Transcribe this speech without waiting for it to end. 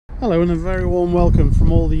Hello and a very warm welcome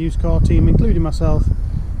from all the used car team, including myself,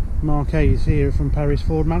 Mark Hayes, here from Paris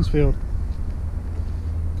Ford Mansfield.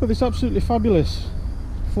 Got this absolutely fabulous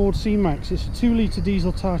Ford C-Max. It's a 2-litre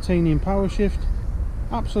diesel titanium power shift,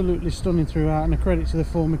 absolutely stunning throughout, and a credit to the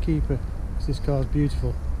former keeper because this car is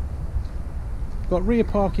beautiful. Got rear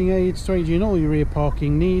parking aids to aid you in all your rear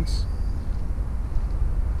parking needs,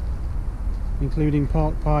 including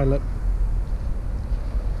Park Pilot.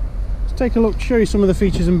 Let's take a look, show you some of the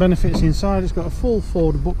features and benefits inside. It's got a full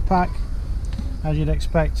Ford book pack, as you'd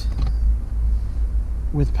expect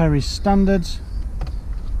with Paris standards.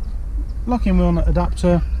 Locking wheel nut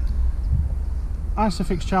adapter,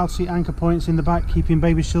 Isofix child seat anchor points in the back, keeping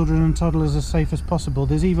baby, children and toddlers as safe as possible.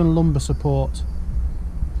 There's even lumbar support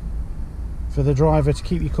for the driver to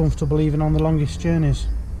keep you comfortable even on the longest journeys.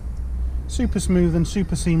 Super smooth and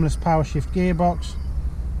super seamless power shift gearbox,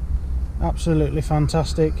 absolutely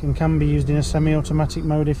fantastic, and can be used in a semi-automatic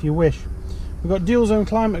mode if you wish. We've got dual zone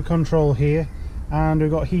climate control here, and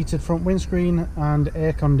we've got heated front windscreen and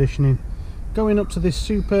air conditioning. Going up to this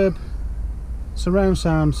superb surround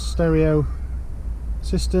sound stereo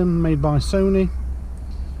system made by Sony,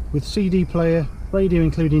 with CD player, radio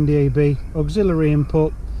including DAB, auxiliary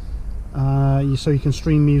input, so you can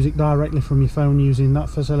stream music directly from your phone using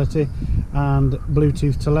that facility, and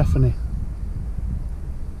Bluetooth telephony.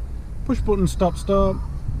 Push button stop start,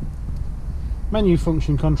 menu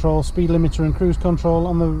function control, speed limiter and cruise control.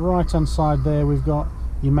 On the right hand side there we've got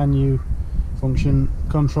your menu function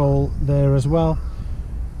control there as well.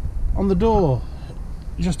 On the door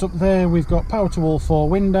just up there we've got power to all 4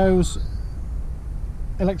 windows,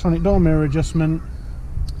 electronic door mirror adjustment,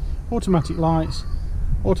 automatic lights,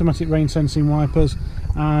 automatic rain sensing wipers,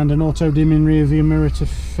 and an auto dimming rear view mirror to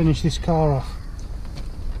finish this car off.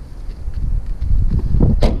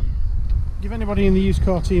 Give anybody in the used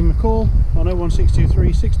car team a call on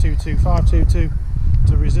 01623 622 522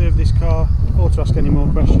 to reserve this car, or to ask any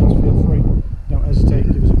more questions. Feel free, don't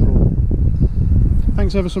hesitate, give us a call.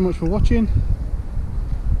 Thanks ever so much for watching,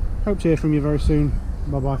 hope to hear from you very soon.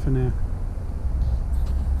 Bye bye for now.